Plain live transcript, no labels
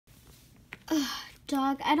Ugh,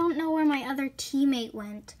 dog, I don't know where my other teammate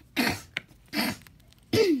went. I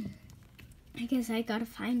guess I gotta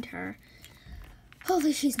find her.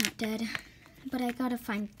 Hopefully she's not dead. But I gotta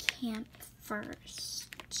find camp first.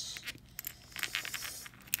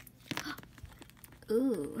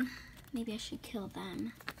 Ooh, maybe I should kill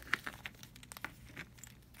them.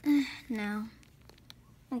 No.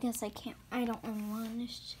 I guess I can't. I don't really want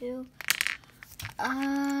to.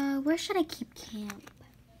 Where should I keep camp?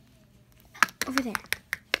 Over there.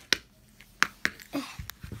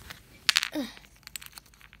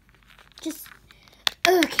 Just,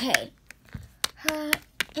 okay.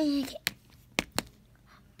 Okay.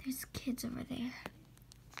 There's kids over there.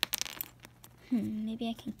 Maybe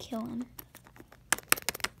I can kill them.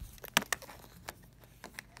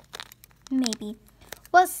 Maybe.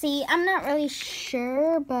 We'll see. I'm not really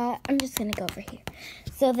sure, but I'm just gonna go over here.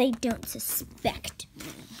 So they don't suspect me.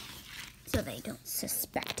 So they don't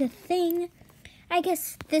suspect a thing. I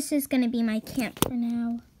guess this is gonna be my camp for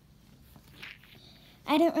now.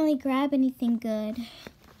 I didn't really grab anything good.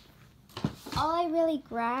 All I really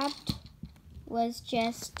grabbed was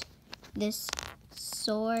just this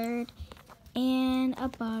sword and a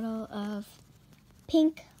bottle of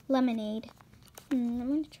pink lemonade. I'm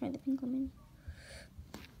gonna try the pink lemonade.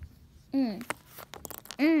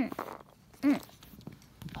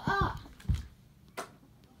 Oh.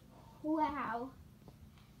 Wow.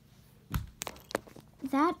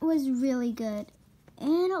 That was really good.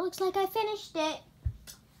 And it looks like I finished it.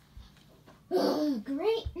 Ugh,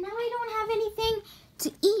 great. Now I don't have anything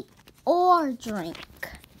to eat or drink.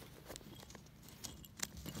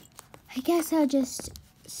 I guess I'll just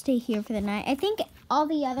stay here for the night. I think all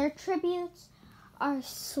the other tributes are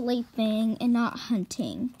sleeping and not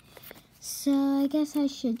hunting. So I guess I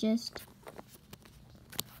should just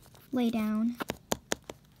lay down.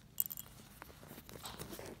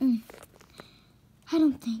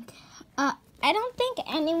 I don't think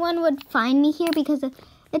anyone would find me here because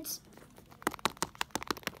it's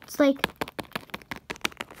like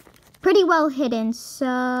pretty well hidden.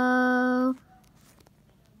 So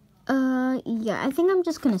yeah, I think I'm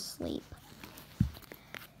just gonna sleep.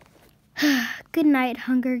 Good night,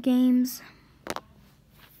 Hunger Games.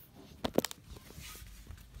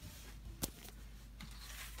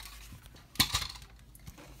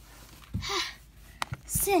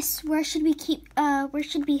 Sis, where should we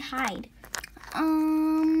hide?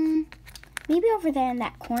 Maybe over there in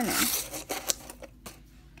that corner.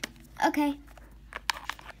 Okay.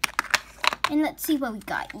 And let's see what we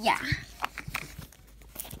got. Yeah.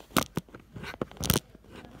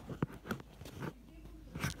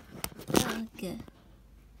 Good.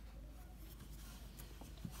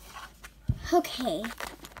 Okay.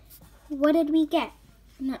 What did we get?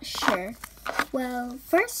 I'm not sure. Well,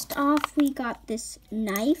 first off, we got this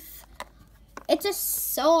knife. It's a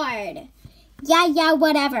sword. Yeah,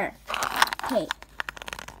 whatever. Okay.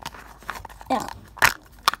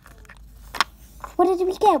 What did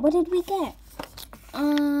we get?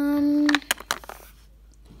 I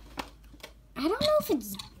don't know if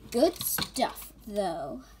it's good stuff,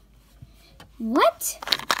 though. What?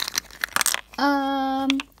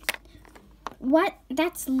 What?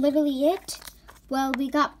 That's literally it? Well, we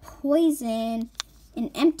got poison,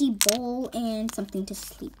 an empty bowl, and something to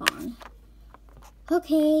sleep on.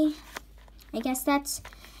 Okay. I guess that's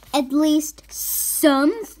at least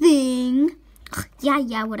something.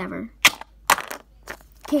 Yeah, whatever.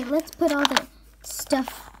 Okay, let's put all the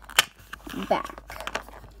stuff back.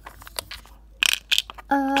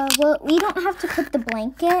 Well, we don't have to put the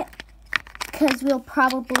blanket because we'll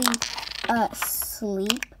probably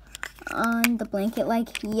sleep on the blanket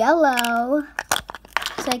like yellow.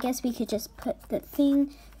 So I guess we could just put the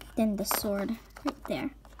thing, then the sword right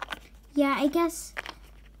there. Yeah, I guess,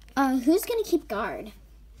 who's gonna keep guard?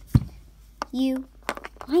 You.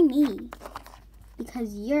 Why me?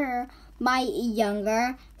 Because you're my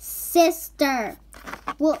younger sister.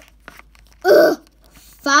 Well,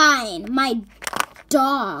 fine, my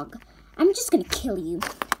dog. I'm just gonna kill you.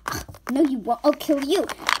 No, you won't. I'll kill you.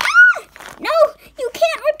 Ah! No, you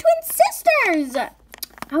can't. We're twin sisters.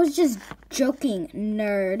 I was just joking,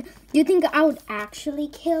 nerd. Do you think I would actually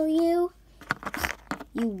kill you?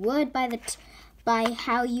 You would by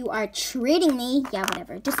how you are treating me. Yeah,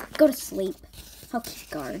 whatever. Just go to sleep. I'll keep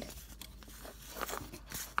guard.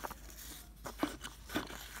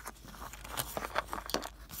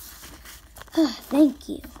 Thank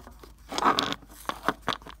you.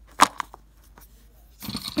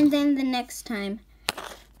 And then the next time,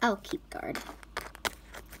 I'll keep guard.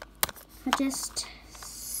 I'll just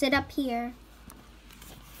sit up here.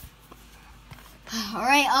 All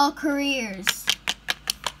right, all careers.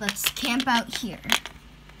 Let's camp out here.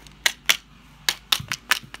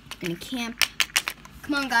 Gonna camp.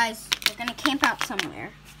 Come on, guys. We're gonna camp out somewhere.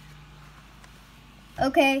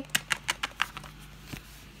 Okay.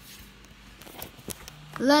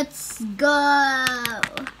 Let's go.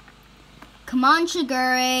 Come on,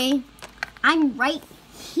 Shigure. I'm right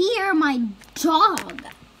here, my dog.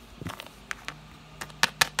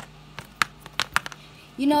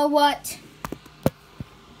 You know what?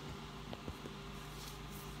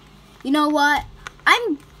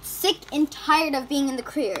 I'm sick and tired of being in the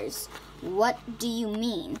careers. What do you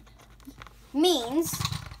mean? Means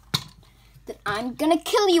that I'm gonna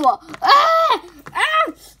kill you all. Ah!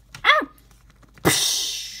 Ah! Ah!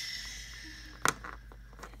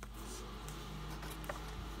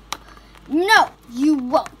 No, you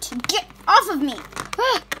won't. Get off of me.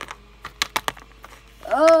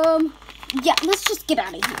 Yeah, let's just get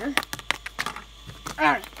out of here.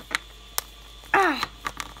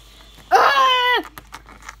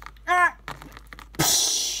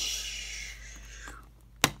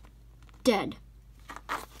 Dead.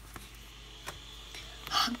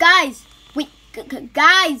 Guys, wait,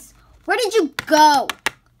 guys, where did you go?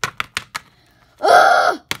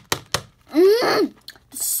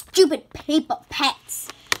 Stupid paper pets.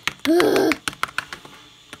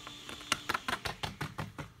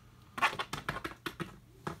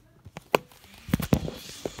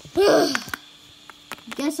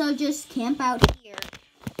 Guess I'll just camp out here.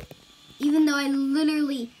 Even though I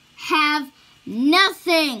literally have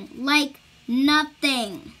nothing. Like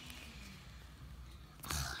nothing.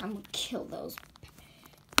 I'm gonna kill those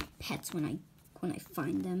pets when I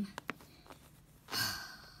find them.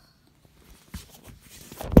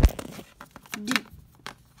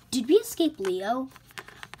 Did we escape Leo?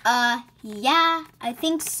 Yeah, I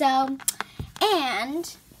think so.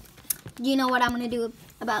 And you know what I'm gonna do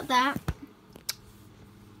about that?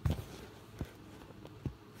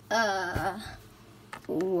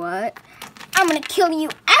 What? I'm gonna kill you.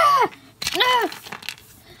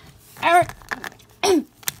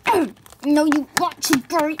 No, you want to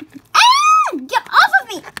bury. Get off of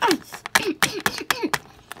me!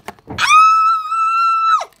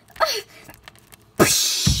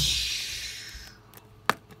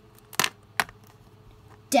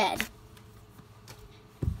 Dead.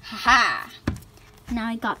 Haha. Now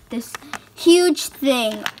I got this huge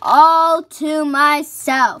thing all to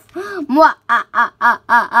myself. Mwah,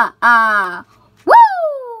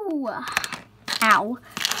 Woo! Ow.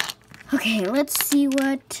 Okay, let's see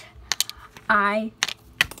what I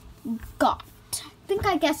got.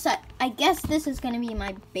 I guess this is gonna be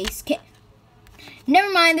my base kit. Never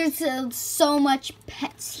mind, there's so much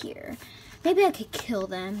pets here. Maybe I could kill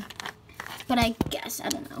them. But I guess, I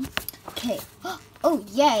don't know. Okay. Oh,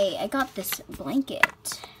 yay, I got this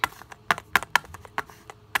blanket.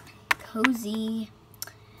 Cozy.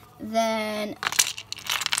 Then,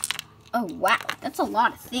 oh wow, that's a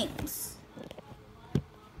lot of things.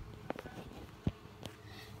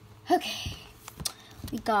 Okay.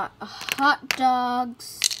 We got hot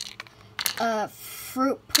dogs,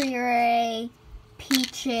 fruit puree,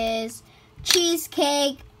 peaches,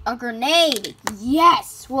 cheesecake, a grenade.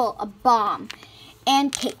 Yes! Well, a bomb.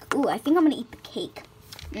 And cake. Ooh, I think I'm gonna eat the cake.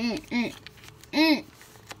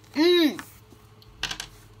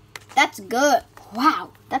 That's good.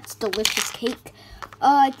 Wow, that's delicious cake.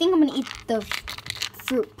 I think I'm gonna eat the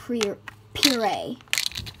fruit puree.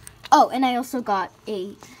 Oh, and I also got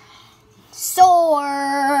a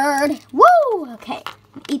sword. Woo! Okay,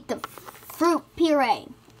 eat the fruit puree.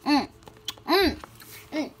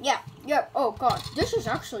 Yeah. Oh gosh, this is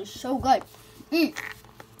actually so good.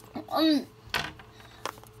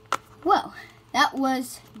 Well, that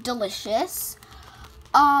was delicious.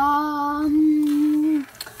 I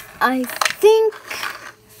think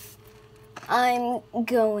I'm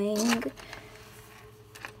going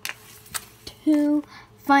to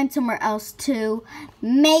find somewhere else to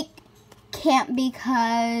make camp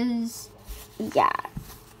because, yeah,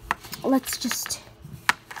 I'm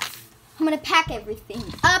gonna pack everything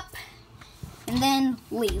up and then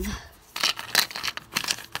leave.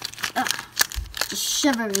 Just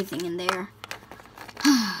shove everything in there.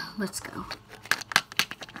 Let's go.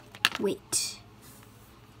 Wait.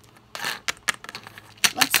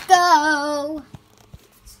 Let's go.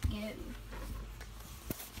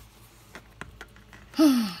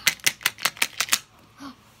 There's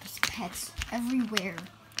pets everywhere.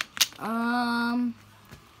 Where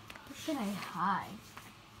should I hide?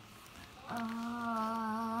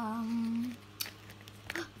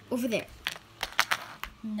 Over there.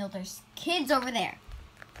 No, there's kids over there.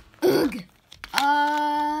 Ugh.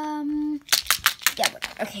 Yeah,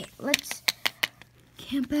 okay, let's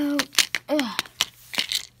camp out. Ugh.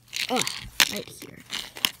 Ugh, right here.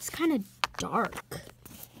 It's kind of dark.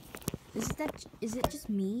 Is it just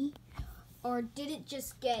me? Or did it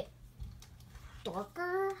just get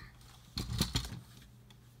darker?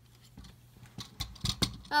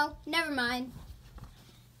 Oh, never mind.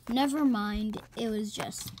 Never mind. It was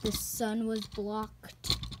just the sun was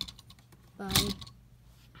blocked by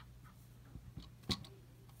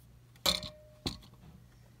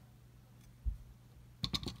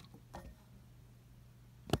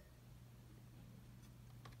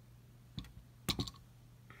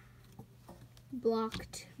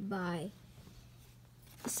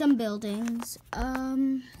some buildings. Okay,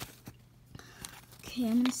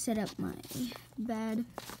 I'm gonna set up my bed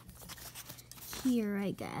here,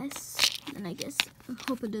 I guess. And I guess I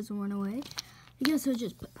hope it doesn't run away. I guess I'll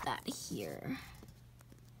just put that here.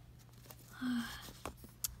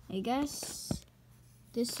 I guess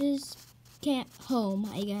this is home,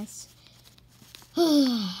 I guess.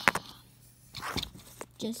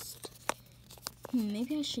 Just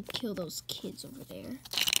maybe I should kill those kids over there.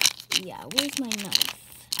 Yeah, where's my knife?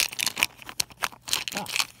 Oh,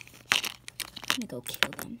 I'm gonna go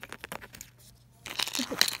kill them.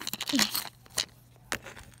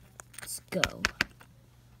 Let's go.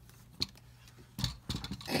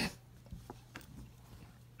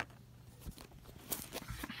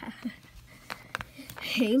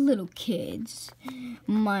 Hey, little kids.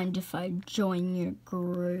 Mind if I join your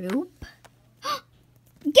group?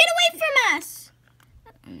 Get away from us!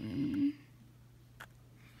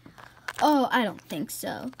 Oh, I don't think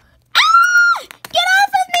so. Ah! Get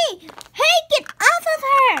off of me! Hey, get off of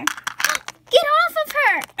her! Get off of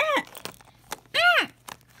her!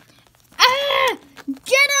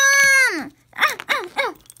 Get him! Help!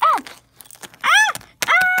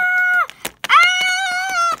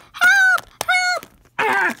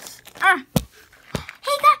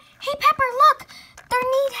 Hey, Pepper, look! They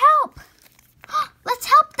need help. Let's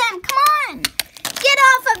help them. Come on! Get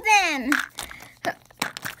off of them!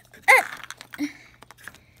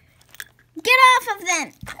 Get off of them!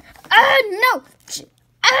 No!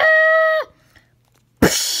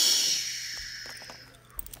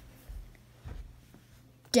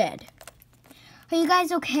 Dead. Are you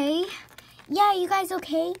guys okay? Yeah, you guys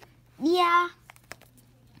okay? Yeah.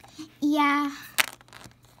 Yeah.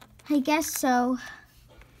 I guess so.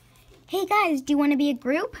 Hey guys, do you want to be a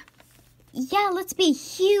group? Yeah, let's be a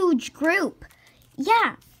huge group.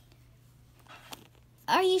 Yeah.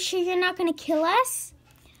 Are you sure you're not going to kill us?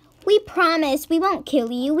 We promise we won't kill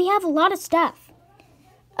you. We have a lot of stuff.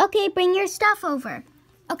 Okay, bring your stuff over.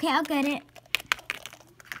 Okay, I'll get it.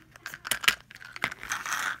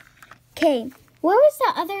 Okay, where was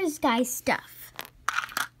the other guy's stuff?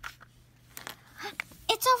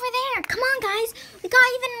 It's over there. Come on, guys. We got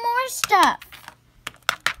even more stuff.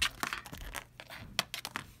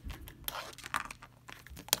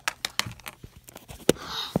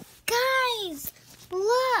 Guys,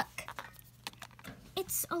 look.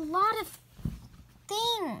 It's a lot of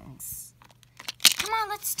things. Come on,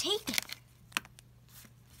 let's take it.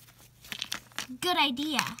 Good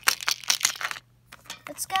idea.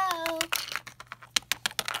 Let's go.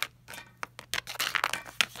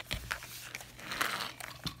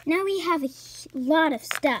 Now we have a lot of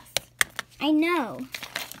stuff. I know.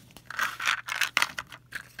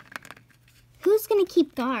 Who's gonna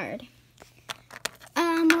keep guard?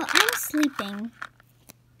 Well, I'm sleeping.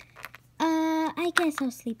 I guess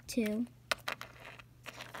I'll sleep too.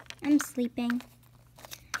 I'm sleeping.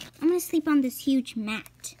 I'm gonna sleep on this huge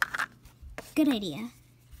mat. Good idea.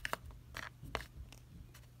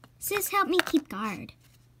 Sis, help me keep guard.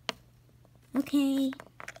 Okay,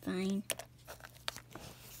 fine.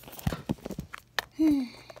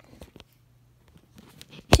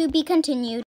 To be continued.